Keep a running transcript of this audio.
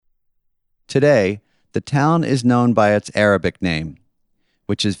Today, the town is known by its Arabic name,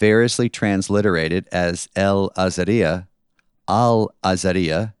 which is variously transliterated as El Azariya, Al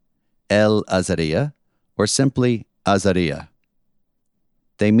Azariya, El Azariya, or simply Azariya.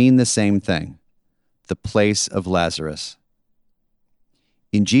 They mean the same thing, the place of Lazarus.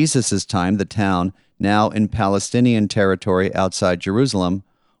 In Jesus' time, the town, now in Palestinian territory outside Jerusalem,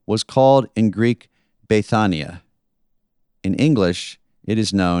 was called in Greek Bethania. In English, it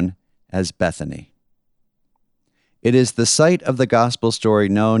is known as Bethany. It is the site of the gospel story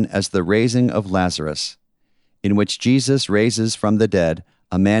known as the raising of Lazarus, in which Jesus raises from the dead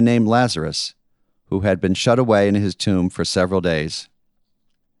a man named Lazarus, who had been shut away in his tomb for several days.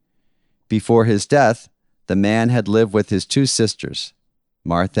 Before his death, the man had lived with his two sisters,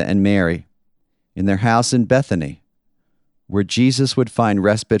 Martha and Mary, in their house in Bethany, where Jesus would find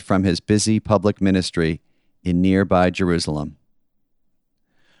respite from his busy public ministry in nearby Jerusalem.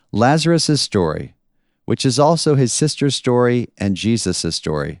 Lazarus' story, which is also his sister's story and Jesus'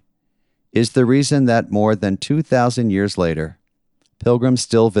 story, is the reason that more than 2,000 years later, pilgrims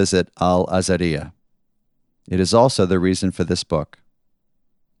still visit Al Azariya. It is also the reason for this book.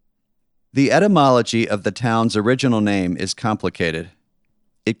 The etymology of the town's original name is complicated.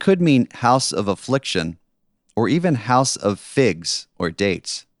 It could mean house of affliction, or even house of figs or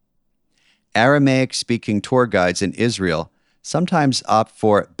dates. Aramaic-speaking tour guides in Israel sometimes opt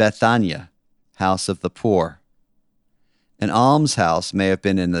for Bethania, house of the poor. An almshouse may have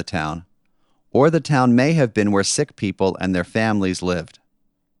been in the town, or the town may have been where sick people and their families lived.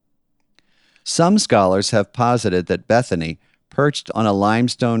 Some scholars have posited that Bethany, perched on a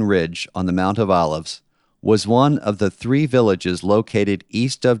limestone ridge on the Mount of Olives, was one of the 3 villages located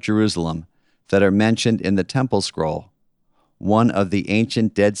east of Jerusalem that are mentioned in the Temple Scroll, one of the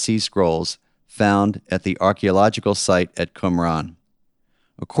ancient Dead Sea Scrolls found at the archaeological site at Qumran.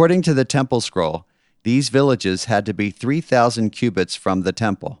 According to the Temple Scroll, these villages had to be 3,000 cubits from the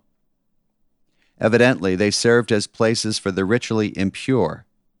temple. Evidently, they served as places for the ritually impure,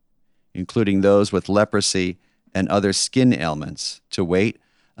 including those with leprosy and other skin ailments, to wait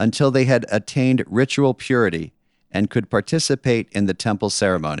until they had attained ritual purity and could participate in the temple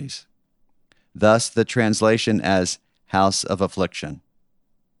ceremonies. Thus, the translation as house of affliction.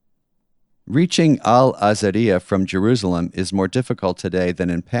 Reaching Al Azariya from Jerusalem is more difficult today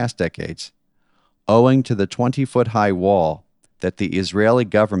than in past decades, owing to the 20-foot-high wall that the Israeli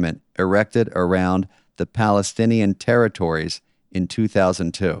government erected around the Palestinian territories in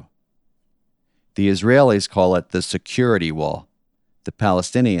 2002. The Israelis call it the security wall, the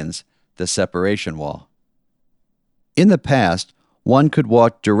Palestinians the separation wall. In the past, one could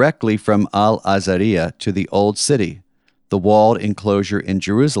walk directly from Al Azariya to the Old City, the walled enclosure in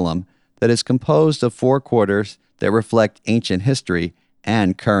Jerusalem that is composed of 4 quarters that reflect ancient history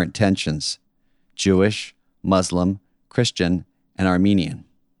and current tensions: Jewish, Muslim, Christian, and Armenian.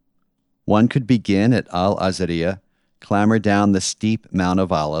 One could begin at Al Azariya, clamber down the steep Mount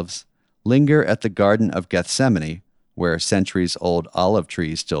of Olives, linger at the Garden of Gethsemane, where centuries-old olive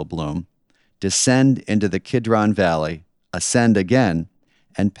trees still bloom, descend into the Kidron Valley, ascend again,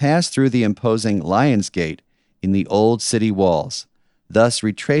 and pass through the imposing Lion's Gate in the old city walls, thus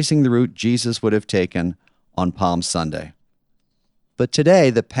retracing the route Jesus would have taken on Palm Sunday. But today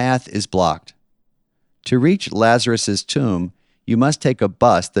the path is blocked. To reach Lazarus' tomb, you must take a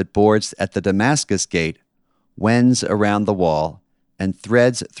bus that boards at the Damascus Gate, wends around the wall, and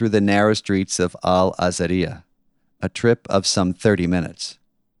threads through the narrow streets of Al Azariya, a trip of some 30 minutes.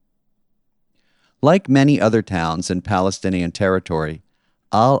 Like many other towns in Palestinian territory,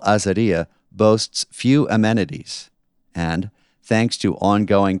 Al Azariya boasts few amenities, and, thanks to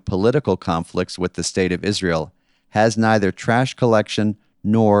ongoing political conflicts with the State of Israel, has neither trash collection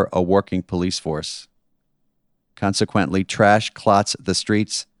nor a working police force. Consequently, trash clots the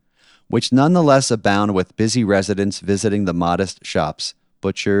streets, which nonetheless abound with busy residents visiting the modest shops,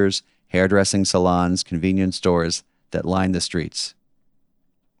 butchers, hairdressing salons, convenience stores that line the streets.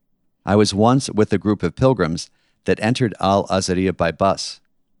 I was once with a group of pilgrims that entered Al Azariya by bus.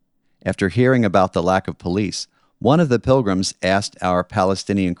 After hearing about the lack of police, one of the pilgrims asked our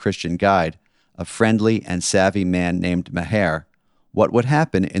Palestinian Christian guide, a friendly and savvy man named Maher, what would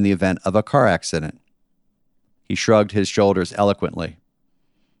happen in the event of a car accident. He shrugged his shoulders eloquently.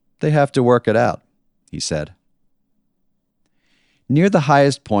 "They have to work it out," he said. Near the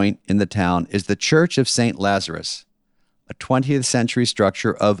highest point in the town is the Church of St. Lazarus, a 20th century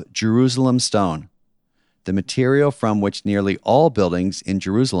structure of Jerusalem stone, the material from which nearly all buildings in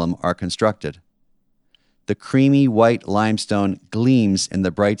Jerusalem are constructed. The creamy white limestone gleams in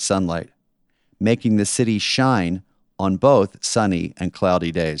the bright sunlight, making the city shine on both sunny and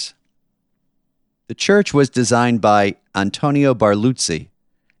cloudy days. The church was designed by Antonio Barluzzi,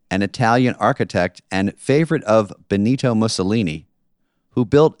 an Italian architect and favorite of Benito Mussolini, who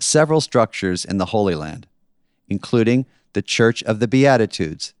built several structures in the Holy Land, including the Church of the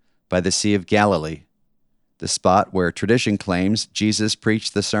Beatitudes by the Sea of Galilee, the spot where tradition claims Jesus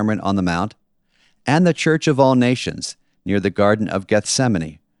preached the Sermon on the Mount, and the Church of All Nations near the Garden of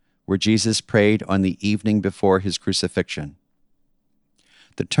Gethsemane, where Jesus prayed on the evening before his crucifixion.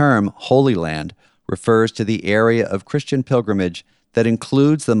 The term Holy Land refers to the area of Christian pilgrimage that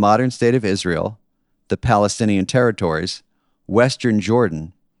includes the modern state of Israel, the Palestinian territories, western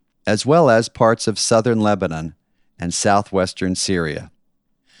Jordan, as well as parts of southern Lebanon and southwestern Syria.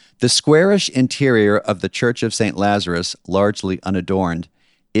 The squarish interior of the Church of St. Lazarus, largely unadorned,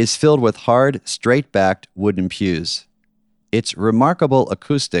 is filled with hard, straight-backed wooden pews. Its remarkable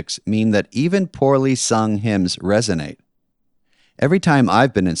acoustics mean that even poorly sung hymns resonate. Every time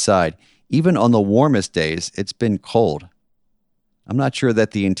I've been inside, even on the warmest days, it's been cold. I'm not sure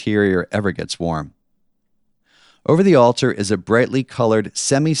that the interior ever gets warm. Over the altar is a brightly colored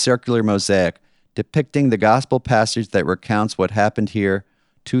semicircular mosaic depicting the gospel passage that recounts what happened here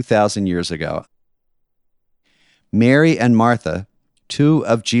 2,000 years ago. Mary and Martha, two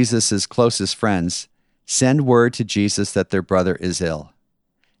of Jesus' closest friends, send word to Jesus that their brother is ill.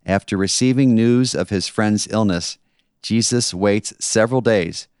 After receiving news of his friend's illness, Jesus waits several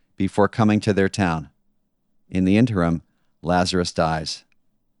days before coming to their town. In the interim, Lazarus dies.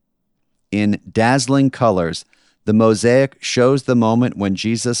 In dazzling colors, the mosaic shows the moment when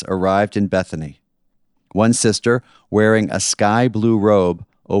Jesus arrived in Bethany. One sister, wearing a sky blue robe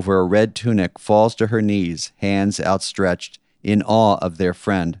over a red tunic, falls to her knees, hands outstretched, in awe of their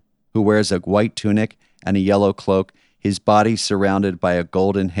friend, who wears a white tunic and a yellow cloak, his body surrounded by a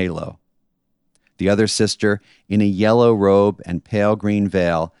golden halo. The other sister, in a yellow robe and pale green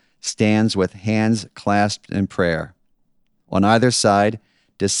veil, stands with hands clasped in prayer. On either side,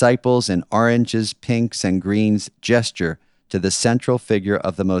 disciples in oranges, pinks, and greens gesture to the central figure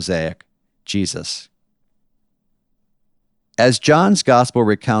of the mosaic, Jesus. As John's Gospel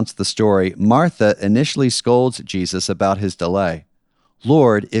recounts the story, Martha initially scolds Jesus about his delay.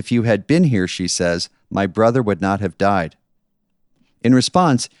 "Lord, if you had been here," she says, "my brother would not have died." In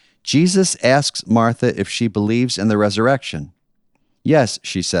response, Jesus asks Martha if she believes in the resurrection. "Yes,"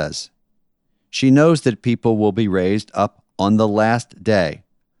 she says. She knows that people will be raised up on the last day,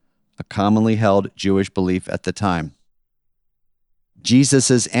 a commonly held Jewish belief at the time.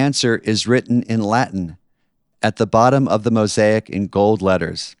 Jesus' answer is written in Latin at the bottom of the mosaic in gold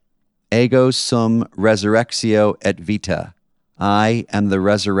letters. Ego sum resurrectio et vita. I am the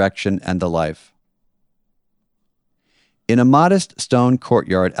resurrection and the life. In a modest stone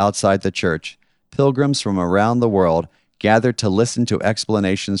courtyard outside the church, pilgrims from around the world gathered to listen to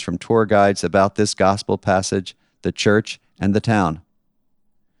explanations from tour guides about this gospel passage, the church, and the town.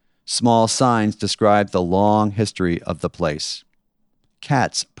 Small signs describe the long history of the place.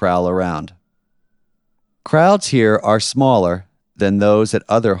 Cats prowl around. Crowds here are smaller than those at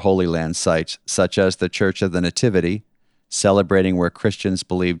other Holy Land sites, such as the Church of the Nativity, celebrating where Christians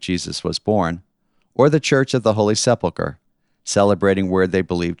believe Jesus was born, or the Church of the Holy Sepulchre, celebrating where they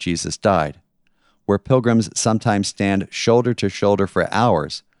believe Jesus died, where pilgrims sometimes stand shoulder to shoulder for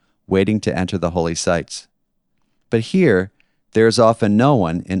hours, waiting to enter the holy sites. But here, there is often no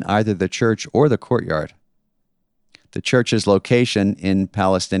one in either the church or the courtyard. The church's location in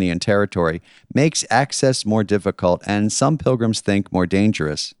Palestinian territory makes access more difficult and some pilgrims think more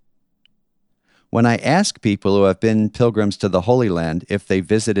dangerous. When I ask people who have been pilgrims to the Holy Land if they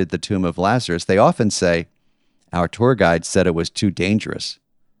visited the tomb of Lazarus, they often say, "Our tour guide said it was too dangerous."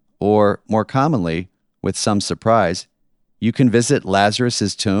 Or, more commonly, with some surprise, "You can visit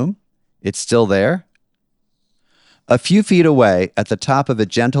Lazarus' tomb? It's still there?" A few feet away, at the top of a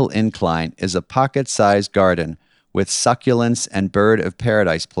gentle incline, is a pocket-sized garden with succulents and bird of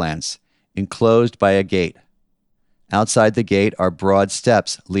paradise plants, enclosed by a gate. Outside the gate are broad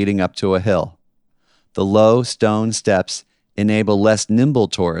steps leading up to a hill. The low stone steps enable less nimble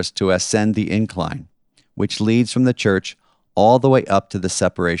tourists to ascend the incline, which leads from the church all the way up to the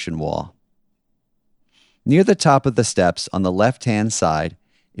separation wall. Near the top of the steps, on the left-hand side,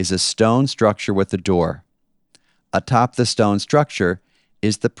 is a stone structure with a door. Atop the stone structure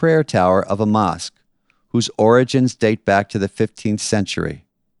is the prayer tower of a mosque, whose origins date back to the 15th century.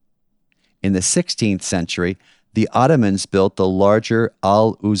 In the 16th century, the Ottomans built the larger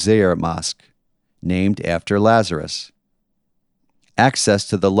Al-Uzair Mosque, named after Lazarus. Access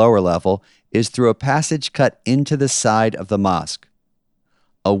to the lower level is through a passage cut into the side of the mosque.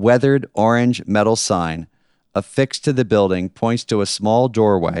 A weathered orange metal sign affixed to the building points to a small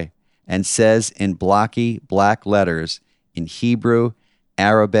doorway and says in blocky black letters in Hebrew,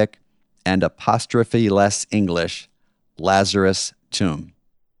 Arabic, and apostrophe-less English, Lazarus' tomb.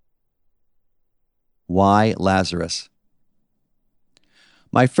 Why Lazarus?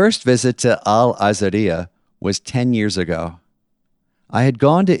 My first visit to Al-Azariah was 10 years ago. I had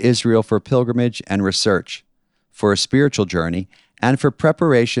gone to Israel for pilgrimage and research, for a spiritual journey, and for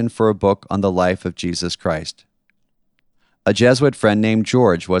preparation for a book on the life of Jesus Christ. A Jesuit friend named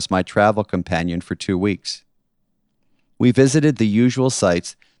George was my travel companion for 2 weeks. We visited the usual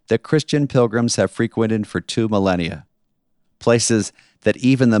sites that Christian pilgrims have frequented for 2 millennia, places that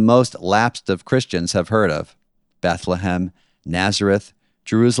even the most lapsed of Christians have heard of: Bethlehem, Nazareth,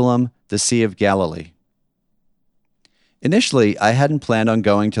 Jerusalem, the Sea of Galilee. Initially, I hadn't planned on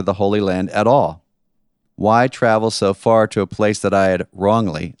going to the Holy Land at all. Why travel so far to a place that I had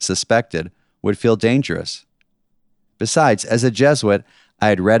wrongly suspected would feel dangerous? Besides, as a Jesuit, I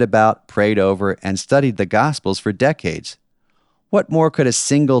had read about, prayed over, and studied the Gospels for decades. What more could a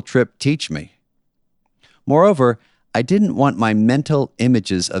single trip teach me? Moreover, I didn't want my mental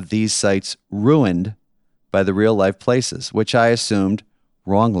images of these sites ruined by the real-life places, which I assumed,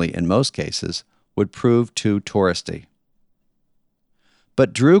 wrongly in most cases, would prove too touristy.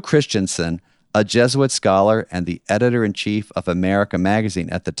 But Drew Christensen, a Jesuit scholar and the editor-in-chief of America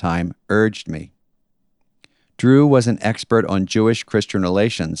magazine at the time, urged me. Drew was an expert on Jewish-Christian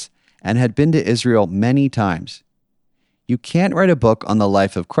relations and had been to Israel many times. You can't write a book on the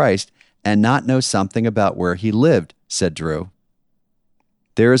life of Christ and not know something about where he lived, said Drew.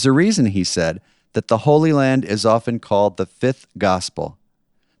 There is a reason, he said, that the Holy Land is often called the fifth gospel,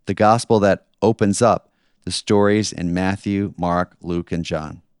 the gospel that opens up the stories in Matthew, Mark, Luke, and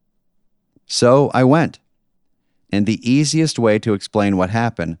John. So I went, and the easiest way to explain what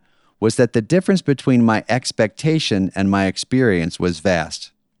happened was that the difference between my expectation and my experience was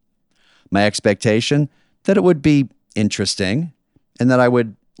vast. My expectation that it would be interesting and that I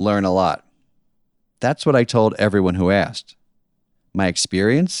would learn a lot. That's what I told everyone who asked. My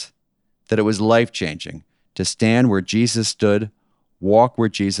experience? That it was life-changing to stand where Jesus stood, walk where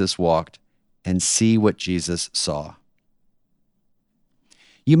Jesus walked, and see what Jesus saw.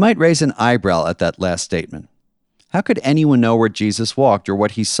 You might raise an eyebrow at that last statement. How could anyone know where Jesus walked or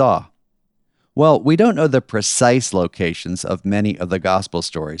what he saw? Well, we don't know the precise locations of many of the gospel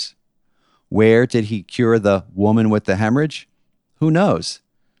stories. Where did he cure the woman with the hemorrhage? Who knows?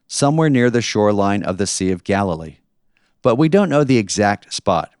 Somewhere near the shoreline of the Sea of Galilee. But we don't know the exact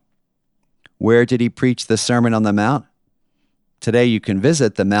spot. Where did he preach the Sermon on the Mount? Today you can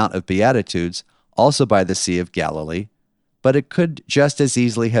visit the Mount of Beatitudes, also by the Sea of Galilee, but it could just as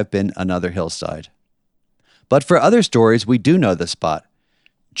easily have been another hillside. But for other stories, we do know the spot.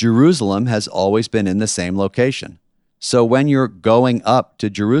 Jerusalem has always been in the same location. So when you're going up to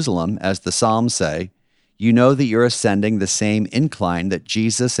Jerusalem, as the Psalms say, you know that you're ascending the same incline that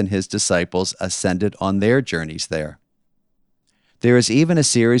Jesus and his disciples ascended on their journeys there. There is even a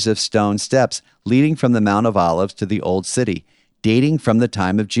series of stone steps leading from the Mount of Olives to the Old City, dating from the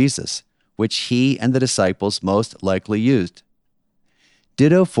time of Jesus, which he and the disciples most likely used.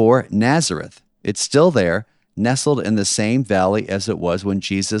 Ditto for Nazareth. It's still there, nestled in the same valley as it was when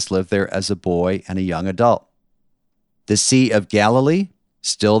Jesus lived there as a boy and a young adult. The Sea of Galilee,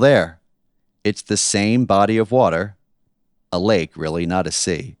 still there. It's the same body of water, a lake really, not a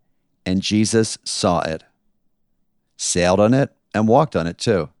sea, and Jesus saw it, sailed on it, and walked on it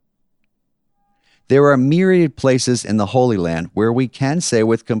too. There are myriad places in the Holy Land where we can say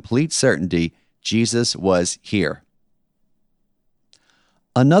with complete certainty Jesus was here.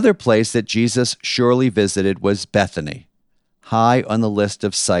 Another place that Jesus surely visited was Bethany, high on the list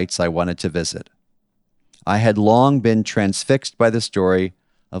of sites I wanted to visit. I had long been transfixed by the story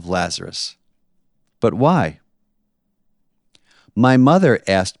of Lazarus. But why? My mother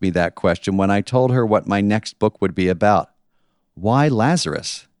asked me that question when I told her what my next book would be about. Why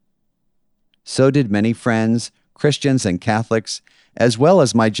Lazarus? So did many friends, Christians and Catholics, as well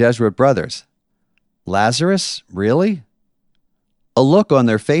as my Jesuit brothers. Lazarus? Really? A look on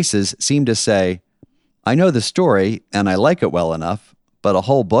their faces seemed to say, I know the story and I like it well enough, but a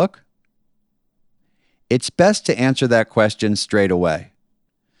whole book? It's best to answer that question straight away.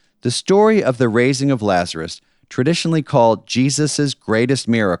 The story of the raising of Lazarus, traditionally called Jesus' greatest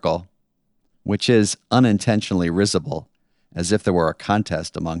miracle, which is unintentionally risible, as if there were a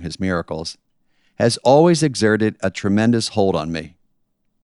contest among his miracles, has always exerted a tremendous hold on me.